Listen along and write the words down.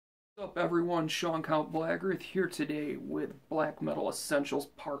What's up everyone, Sean Count Blackgrith here today with Black Metal Essentials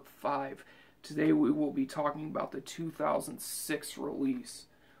Part 5. Today we will be talking about the 2006 release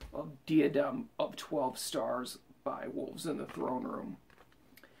of Diadem of 12 Stars by Wolves in the Throne Room.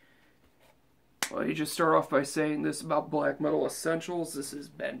 Let me just start off by saying this about Black Metal Essentials. This has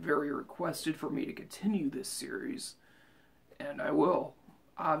been very requested for me to continue this series, and I will,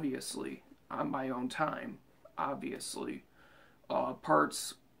 obviously, on my own time, obviously.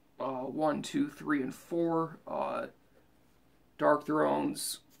 Parts 1, 2, 3, and 4, Dark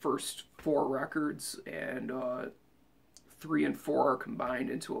Throne's first 4 records, and 3 and 4 are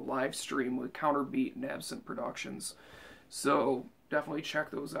combined into a live stream with Counterbeat and Absent Productions. So definitely check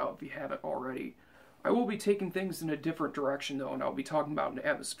those out if you haven't already. I will be taking things in a different direction though, and I'll be talking about an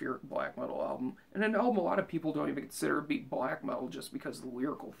atmospheric black metal album, and an album a lot of people don't even consider to be black metal just because of the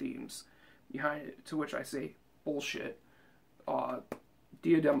lyrical themes behind it, to which I say bullshit.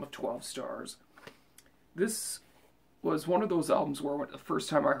 Diadem of 12 Stars. This was one of those albums where the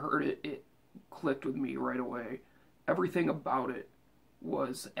first time I heard it, it clicked with me right away. Everything about it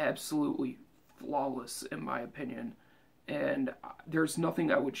was absolutely flawless in my opinion, and there's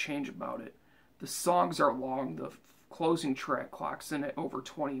nothing I would change about it. The songs are long. The closing track clocks in at over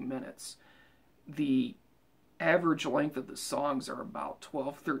 20 minutes. The average length of the songs are about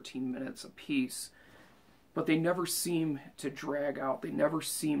 12-13 minutes apiece, but they never seem to drag out. They never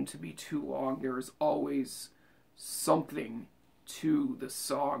seem to be too long. There is always something to the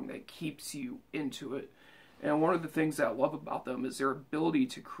song that keeps you into it. And one of the things that I love about them is their ability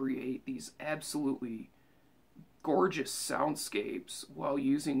to create these absolutely gorgeous soundscapes while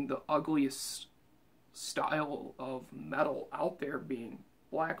using the ugliest style of metal out there, being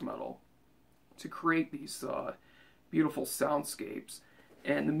black metal, to create these beautiful soundscapes.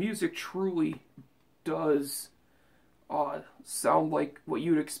 And the music truly does sound like what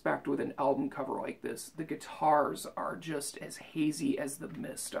you'd expect with an album cover like this. The guitars are just as hazy as the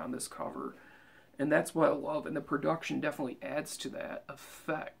mist on this cover, and that's what I love, and the production definitely adds to that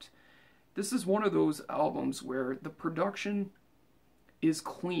effect. This is one of those albums where the production is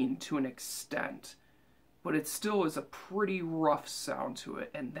clean to an extent, but it still is a pretty rough sound to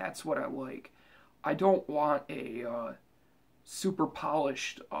it, and that's what I like. I don't want a super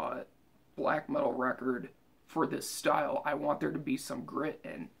polished black metal record for this style. I want there to be some grit,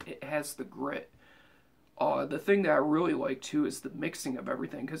 and it has the grit. The thing that I really like too is the mixing of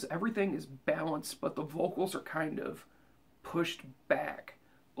everything, because everything is balanced, but the vocals are kind of pushed back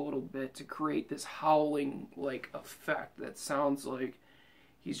a little bit to create this howling like effect that sounds like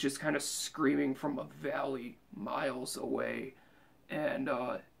he's just kind of screaming from a valley miles away. And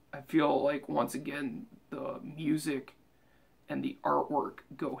I feel like once again the music and the artwork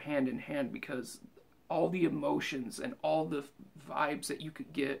go hand in hand, because all the emotions and all the vibes that you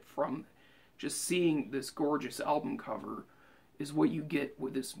could get from just seeing this gorgeous album cover is what you get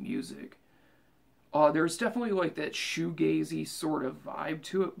with this music. There's definitely like that shoegazy sort of vibe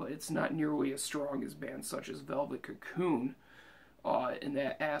to it, but it's not nearly as strong as bands such as Velvet Cocoon in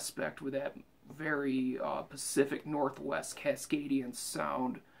that aspect, with that very Pacific Northwest Cascadian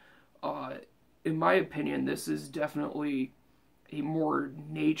sound. In my opinion, this is definitely a more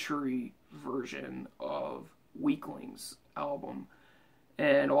naturey version of Weakling's album.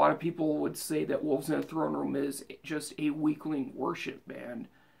 And a lot of people would say that Wolves in the Throne Room is just a Weakling worship band.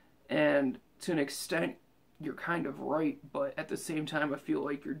 And to an extent, you're kind of right, but at the same time, I feel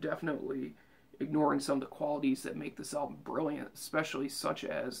like you're definitely ignoring some of the qualities that make this album brilliant, especially such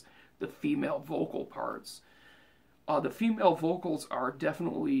as the female vocal parts. The female vocals are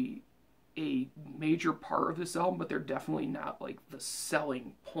definitely a major part of this album, but they're definitely not like the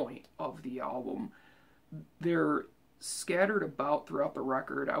selling point of the album. They're scattered about throughout the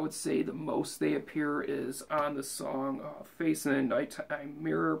record. I would say the most they appear is on the song Face in the Nighttime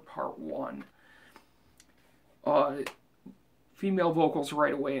Mirror Part 1. Female vocals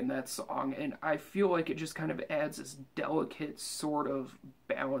right away in that song, and I feel like it just kind of adds this delicate sort of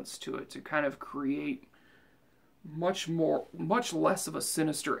balance to it to kind of create much less of a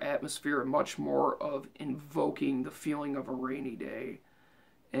sinister atmosphere, and much more of invoking the feeling of a rainy day.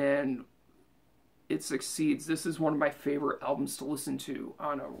 And it succeeds. This is one of my favorite albums to listen to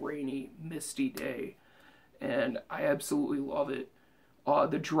on a rainy, misty day, and I absolutely love it.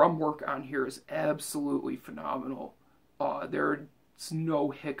 The drum work on here is absolutely phenomenal. There's no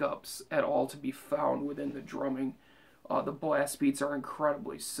hiccups at all to be found within the drumming. The blast beats are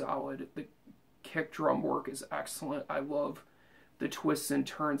incredibly solid. The kick drum work is excellent. I love the twists and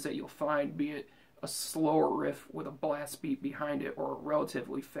turns that you'll find, be it a slower riff with a blast beat behind it, or a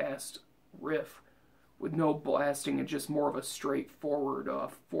relatively fast riff with no blasting and just more of a straightforward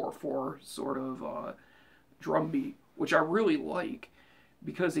 4/4 sort of drum beat, which I really like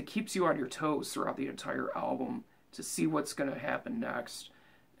because it keeps you on your toes throughout the entire album to see what's going to happen next.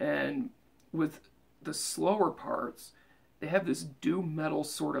 And with the slower parts, they have this doom metal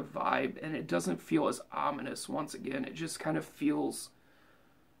sort of vibe, and it doesn't feel as ominous once again. It just kind of feels,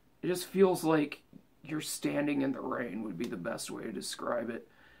 it just feels like you're standing in the rain would be the best way to describe it.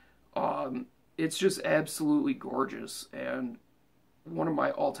 It's just absolutely gorgeous, and one of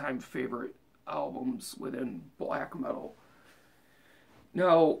my all-time favorite albums within black metal.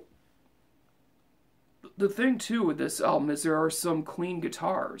 Now, the thing too with this album is there are some clean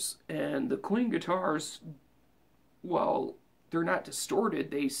guitars, and the clean guitars, well, they're not distorted,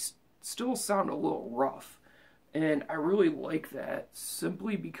 they still sound a little rough. And I really like that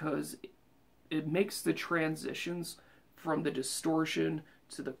simply because it makes the transitions from the distortion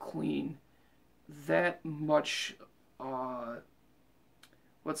to the clean that much,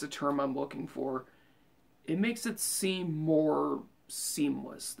 what's the term I'm looking for? It makes it seem more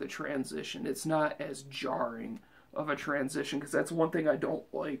seamless, the transition. It's not as jarring of a transition, because that's one thing I don't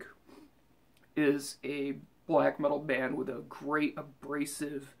like, is a black metal band with a great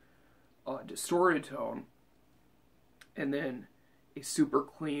abrasive distorted tone and then a super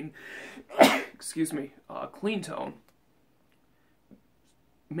clean excuse me, clean tone.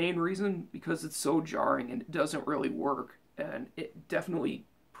 Main reason, because it's so jarring and it doesn't really work, and it definitely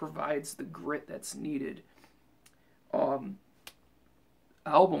provides the grit that's needed.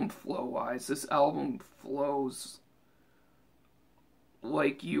 Album flow wise, this album flows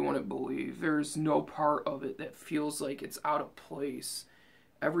like you wouldn't believe. There's no part of it that feels like it's out of place.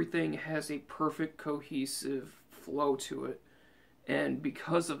 Everything has a perfect cohesive flow to it, and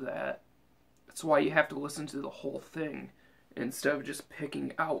because of that, that's why you have to listen to the whole thing instead of just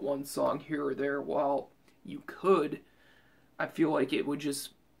picking out one song here or there. While you could, I feel like it would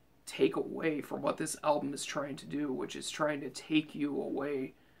just take away from what this album is trying to do, which is trying to take you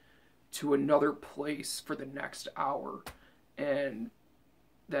away to another place for the next hour. And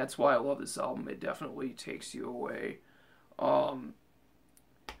that's why I love this album. It definitely takes you away.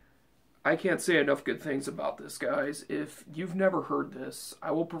 I can't say enough good things about this, guys. If you've never heard this, I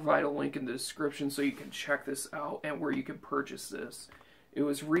will provide a link in the description so you can check this out and where you can purchase this. It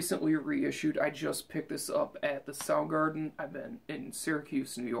was recently reissued. I just picked this up at the Soundgarden. I've been in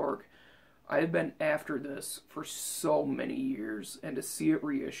Syracuse, New York. I've been after this for so many years, and to see it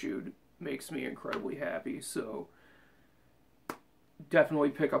reissued makes me incredibly happy. So definitely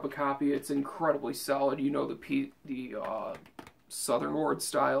pick up a copy. It's incredibly solid. You know, the Southern Ward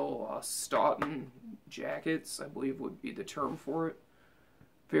style Stoughton jackets, I believe would be the term for it.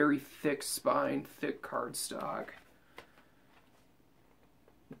 Very thick spine, thick cardstock.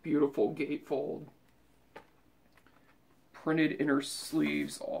 Beautiful gatefold. Printed inner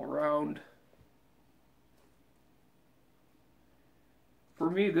sleeves all around. For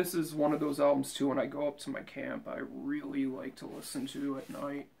me, this is one of those albums too, when I go up to my camp, I really like to listen to at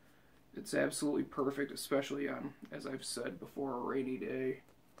night. It's absolutely perfect, especially on, as I've said before, a rainy day.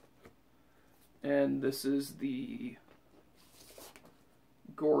 And this is the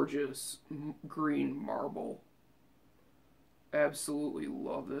gorgeous green marble. Absolutely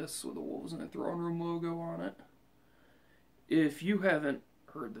love this with the Wolves in the Throne Room logo on it. If you haven't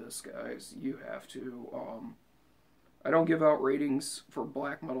heard this, guys, you have to. I don't give out ratings for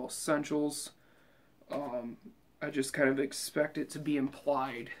black metal essentials. I just kind of expect it to be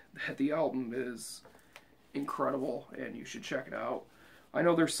implied that the album is incredible and you should check it out. I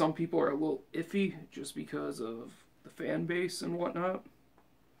know there's some people are a little iffy just because of the fan base and whatnot.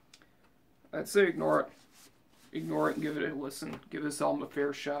 I'd say ignore it. Ignore it and give it a listen. Give this album a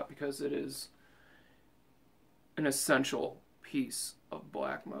fair shot, because it is an essential piece of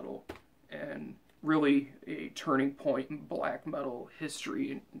black metal and really a turning point in black metal history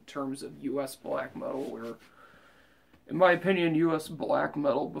in terms of U.S. black metal, where, in my opinion, U.S. black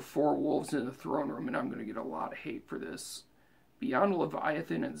metal before Wolves in the Throne Room, and I'm going to get a lot of hate for this, beyond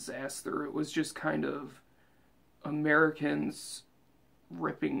Leviathan and Xasthur, it was just kind of Americans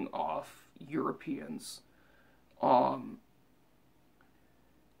ripping off Europeans.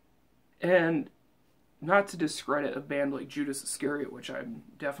 And not to discredit a band like Judas Iscariot, which I'm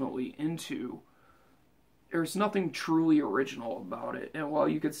definitely into, there's nothing truly original about it. And while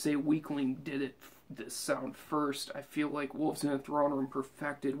you could say Weakling did this sound first, I feel like Wolves in the Throne Room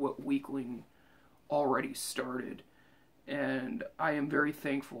perfected what Weakling already started. And I am very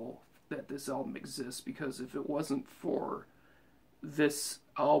thankful that this album exists, because if it wasn't for this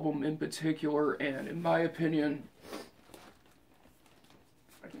album in particular, and in my opinion, if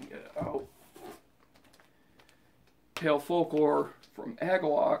I can get it out, Tale Folklore from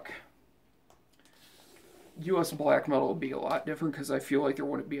Agalock, US black metal would be a lot different because I feel like there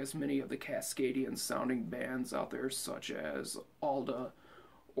wouldn't be as many of the Cascadian sounding bands out there, such as Alda,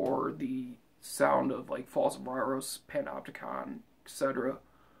 or the sound of like Falls of Braros, Panopticon, etc.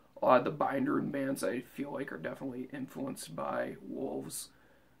 A lot of the Binder bands I feel like are definitely influenced by Wolves.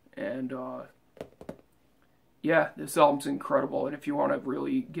 And yeah, this album's incredible, and if you want to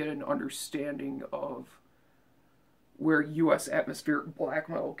really get an understanding of where US atmospheric black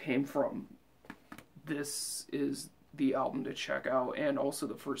metal came from, this is the album to check out, and also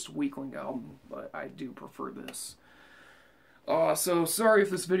the first Weakling album, but I do prefer this. So sorry if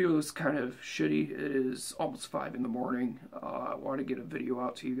this video is kind of shitty. It is almost 5 in the morning. I want to get a video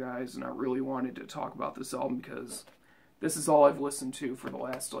out to you guys, and I really wanted to talk about this album because this is all I've listened to for the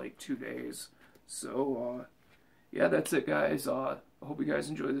last like 2 days. So yeah, that's it, guys. I hope you guys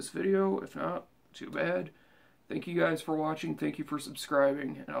enjoyed this video. If not, too bad. Thank you guys for watching. Thank you for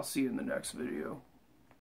subscribing, and I'll see you in the next video.